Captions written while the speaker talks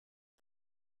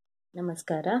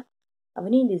ನಮಸ್ಕಾರ,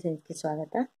 ಅವನಿ ಡಿಸೈನ್ಸ್ಗೆ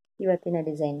ಸ್ವಾಗತ. ಇವತ್ತಿನ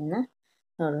ಡಿಸೈನನ್ನು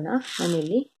ನೋಡೋಣ.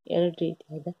 ನಾನಿಲ್ಲಿ 2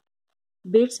 ರೀತಿಯಾದ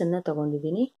ಬೀಡ್ಸನ್ನು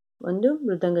ತೊಗೊಂಡಿದ್ದೀನಿ. ಒಂದು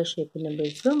ಮೃದಂಗ ಶೇಪಿನ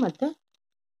ಬೀಡ್ಸು ಮತ್ತು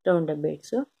ರೌಂಡ್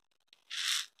ಬೀಡ್ಸು.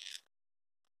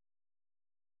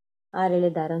 6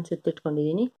 ಎಳೆ ದಾರನ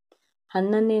ಸುತ್ತಿಟ್ಕೊಂಡಿದ್ದೀನಿ.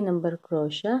 11ನೇ ನಂಬರ್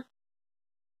ಕ್ರೋಶ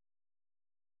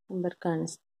ನಂಬರ್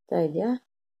ಕಾಣಿಸ್ತಾ ಇದೆಯಾ?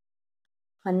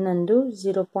 11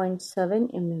 0.7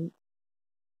 mm.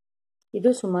 ಇದು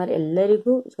ಸುಮಾರು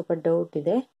ಎಲ್ಲರಿಗೂ ಸ್ವಲ್ಪ ಡೌಟ್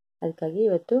ಇದೆ, ಅದಕ್ಕಾಗಿ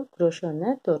ಇವತ್ತು ಕ್ರೋಶವನ್ನು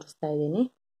ತೋರಿಸ್ತಾ ಇದ್ದೀನಿ.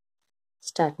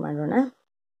 ಸ್ಟಾರ್ಟ್ ಮಾಡೋಣ.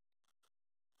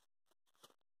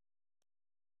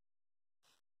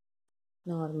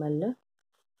 ನಾರ್ಮಲ್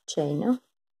ಚೈನು,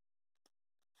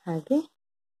 ಹಾಗೆ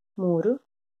 3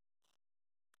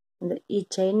 ಅಂದರೆ ಈ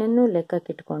ಚೈನನ್ನು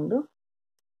ಲೆಕ್ಕಕ್ಕಿಟ್ಕೊಂಡು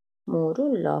 3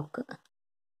 ಲಾಕ್.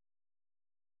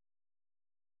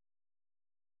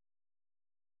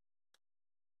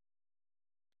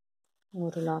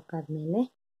 ಮೂರು ಲಾಕ್ ಆದಮೇಲೆ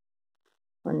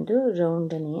ಒಂದು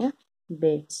ರೌಂಡನೆಯ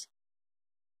ಬೀಡ್ಸ್.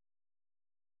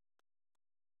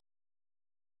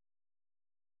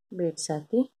 ಬೀಡ್ಸ್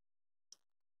ಹಾಕಿ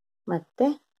ಮತ್ತೆ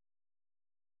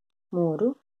 3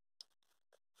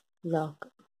 ಲಾಕ್.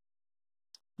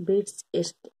 ಬೀಡ್ಸ್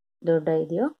ಎಷ್ಟು ದೊಡ್ಡ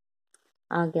ಇದೆಯೋ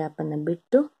ಆ ಗ್ಯಾಪನ್ನು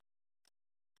ಬಿಟ್ಟು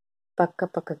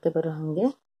ಪಕ್ಕಕ್ಕೆ ಬರೋ ಹಾಗೆ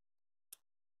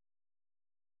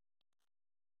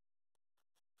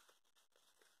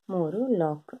ಮೂರು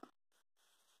ಲಾಕ್.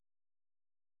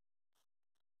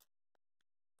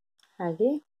 ಹಾಗೆ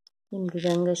ಈ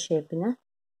ಮೃದಂಗ ಶೇಪಿನ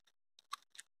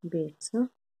ಬೀಡ್ಸು,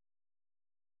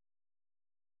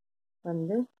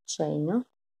 ಒಂದು ಚೈನು,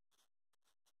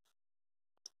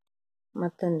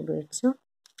 ಮತ್ತೊಂದು ಬೀಡ್ಸು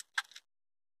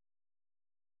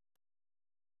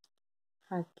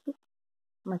ಹಾಕಿ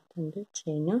ಮತ್ತೊಂದು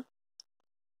ಚೈನು.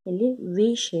 ಇಲ್ಲಿ ವಿ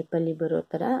ಶೇಪಲ್ಲಿ ಬರೋ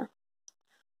ಥರ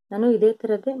ನಾನು ಇದೇ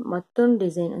ಥರದ್ದೇ ಮತ್ತೊಂದು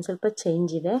ಡಿಸೈನ್, ಒಂದು ಸ್ವಲ್ಪ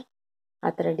ಚೇಂಜ್ ಇದೆ, ಆ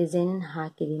ಥರ ಡಿಸೈನನ್ನು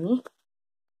ಹಾಕಿದ್ದೀನಿ.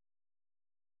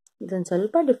 ಇದೊಂದು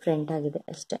ಸ್ವಲ್ಪ ಡಿಫ್ರೆಂಟ್ ಆಗಿದೆ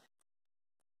ಅಷ್ಟೆ.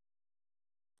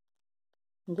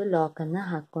 ಒಂದು ಲಾಕನ್ನು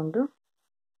ಹಾಕ್ಕೊಂಡು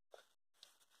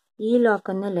ಈ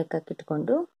ಲಾಕನ್ನು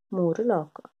ಲೆಕ್ಕಕ್ಕಿಟ್ಕೊಂಡು 3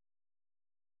 ಲಾಕ್.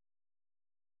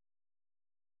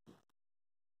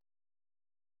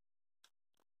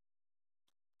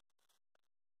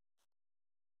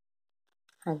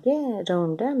 ಹಾಗೆ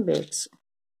ರೌಂಡ್ ಬೀಡ್ಸ್.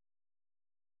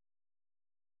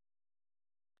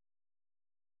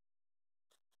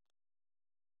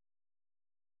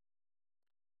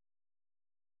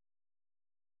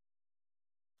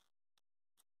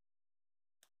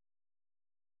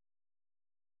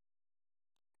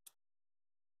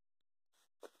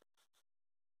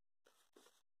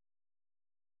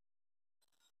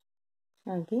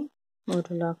 ಹಾಗೆ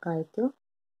 3 ಲಾಕ್ ಆಯಿತು.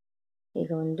 ಈಗ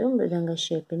ಒಂದು ಮೃದಂಗ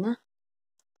ಶೇಪಿನ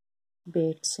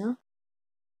ಬೀಡ್ಸು,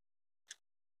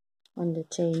 ಒಂದು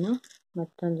ಚೈನು,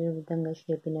 ಮತ್ತೊಂದು ಮೃದಂಗ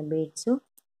ಶೇಪಿನ ಬೀಡ್ಸು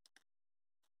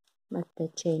ಮತ್ತು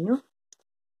ಚೈನು,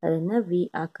 ಅದನ್ನು ವಿ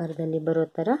ಆಕಾರದಲ್ಲಿ ಬರೋ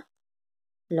ಥರ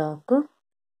ಲಾಕು.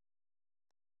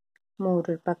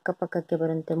 3 ಪಕ್ಕಕ್ಕೆ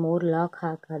ಬರುವಂತೆ 3 ಲಾಕ್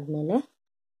ಹಾಕಾದ್ಮೇಲೆ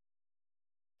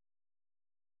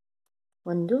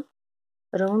ಒಂದು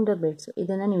ರೌಂಡ್ ಬೀಡ್ಸು.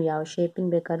 ಇದನ್ನು ನೀವು ಯಾವ ಶೇಪಿನ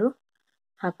ಬೇಕಾದ್ರೂ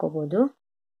ಹಾಕೋಬೋದು.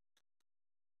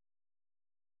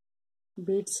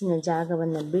 ಬೀಡ್ಸಿನ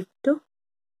ಜಾಗವನ್ನು ಬಿಟ್ಟು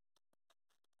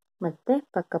ಮತ್ತೆ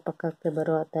ಪಕ್ಕಕ್ಕೆ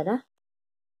ಬರೋ ಥರ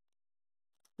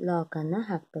ಲಾಕನ್ನು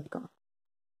ಹಾಕಬೇಕು.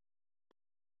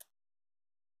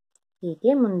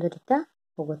 ಹೀಗೆ ಮುಂದುವರಿತಾ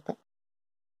ಹೋಗುತ್ತೆ.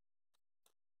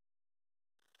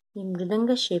 ಈ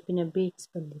ಮೃದಂಗ ಶೇಪಿನ ಬೀಡ್ಸ್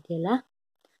ಬಂದಿದೆಯಲ್ಲ,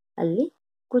 ಅಲ್ಲಿ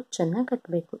ಕುಚ್ಚನ್ನು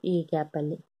ಕಟ್ಟಬೇಕು. ಈ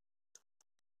ಗ್ಯಾಪಲ್ಲಿ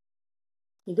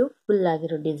ಇದು ಫುಲ್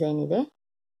ಆಗಿರೋ ಡಿಸೈನ್ ಇದೆ,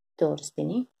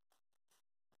 ತೋರಿಸ್ತೀನಿ.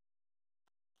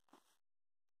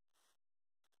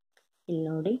 ಇಲ್ಲಿ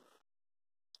ನೋಡಿ,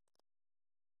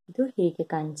 ಇದು ಹೀಗೆ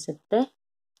ಕಾಣಿಸುತ್ತೆ.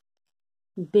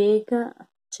 ಬೇಗ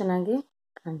ಚೆನ್ನಾಗಿ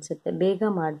ಕಾಣಿಸುತ್ತೆ, ಬೇಗ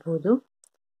ಮಾಡ್ಬೋದು,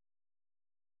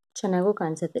 ಚೆನ್ನಾಗೂ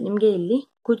ಕಾಣಿಸುತ್ತೆ. ನಿಮಗೆ ಇಲ್ಲಿ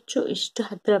ಕುಚ್ಚು ಇಷ್ಟು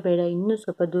ಹತ್ತಿರ ಬೇಡ, ಇನ್ನೂ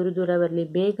ಸ್ವಲ್ಪ ದೂರ ಬರಲಿ,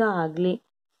 ಬೇಗ ಆಗಲಿ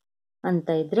ಅಂತ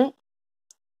ಇದ್ದರೆ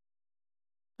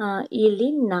ಇಲ್ಲಿ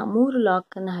 3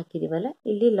 ಲಾಕನ್ನು ಹಾಕಿದ್ದೀವಲ್ಲ,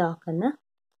 ಇಲ್ಲಿ ಲಾಕನ್ನು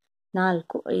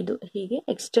 4, 5 ಹೀಗೆ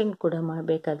ಎಕ್ಸ್ಟೆಂಡ್ ಕೂಡ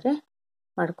ಮಾಡಬೇಕಾದ್ರೆ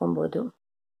ಮಾಡ್ಕೊಬೋದು.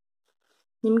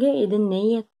 ನಿಮಗೆ ಇದನ್ನು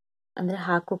ಅಂದರೆ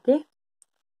ಹಾಕೋಕ್ಕೆ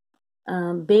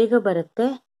ಬೇಗ ಬರುತ್ತೆ,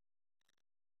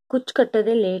 ಕುಚ್ಚು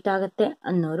ಕಟ್ಟೋದೇ ಲೇಟ್ ಆಗುತ್ತೆ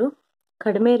ಅನ್ನೋರು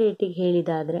ಕಡಿಮೆ ರೇಟಿಗೆ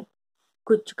ಹೇಳಿದಾದರೆ,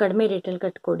 ಕುಚ್ಚು ಕಡಿಮೆ ರೇಟಲ್ಲಿ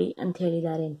ಕಟ್ಕೊಡಿ ಅಂತ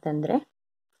ಹೇಳಿದ್ದಾರೆ ಅಂತಂದರೆ,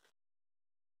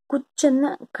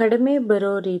 ಕುಚ್ಚನ್ನು ಕಡಿಮೆ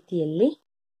ಬರೋ ರೀತಿಯಲ್ಲಿ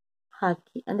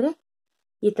ಹಾಕಿ. ಅಂದರೆ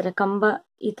ಈ ಥರ ಕಂಬ,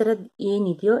 ಈ ಥರದ್ದು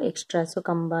ಏನಿದೆಯೋ ಎಕ್ಸ್ಟ್ರಾಸು,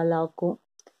 ಕಂಬ, ಲಾಕು,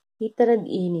 ಈ ಥರದ್ದು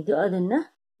ಏನಿದೆಯೋ ಅದನ್ನು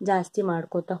ಜಾಸ್ತಿ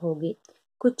ಮಾಡ್ಕೋತಾ ಹೋಗಿ.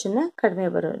 ಕುಚ್ಚನ್ನು ಕಡಿಮೆ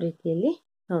ಬರೋ ರೀತಿಯಲ್ಲಿ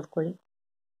ನೋಡ್ಕೊಳ್ಳಿ.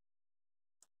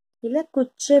 ಇಲ್ಲ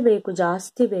ಕುಚ್ಚೇ ಬೇಕು,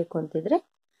 ಜಾಸ್ತಿ ಬೇಕು ಅಂತಿದ್ರೆ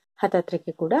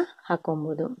ಹತ್ತತ್ರಕ್ಕೆ ಕೂಡ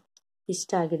ಹಾಕೊಬೋದು.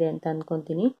 ಇಷ್ಟ ಆಗಿದೆ ಅಂತ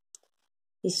ಅಂದ್ಕೊತೀನಿ.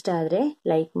 ಇಷ್ಟ ಆದರೆ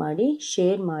ಲೈಕ್ ಮಾಡಿ,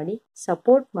 ಶೇರ್ ಮಾಡಿ,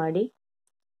 ಸಪೋರ್ಟ್ ಮಾಡಿ,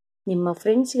 ನಿಮ್ಮ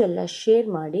ಫ್ರೆಂಡ್ಸ್ಗೆಲ್ಲ ಶೇರ್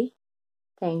ಮಾಡಿ.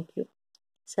 Thank you.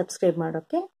 ಸಬ್ಸ್ಕ್ರೈಬ್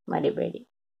ಮಾಡೋಕ್ಕೆ ಮರಿಬೇಡಿ.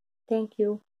 Thank you.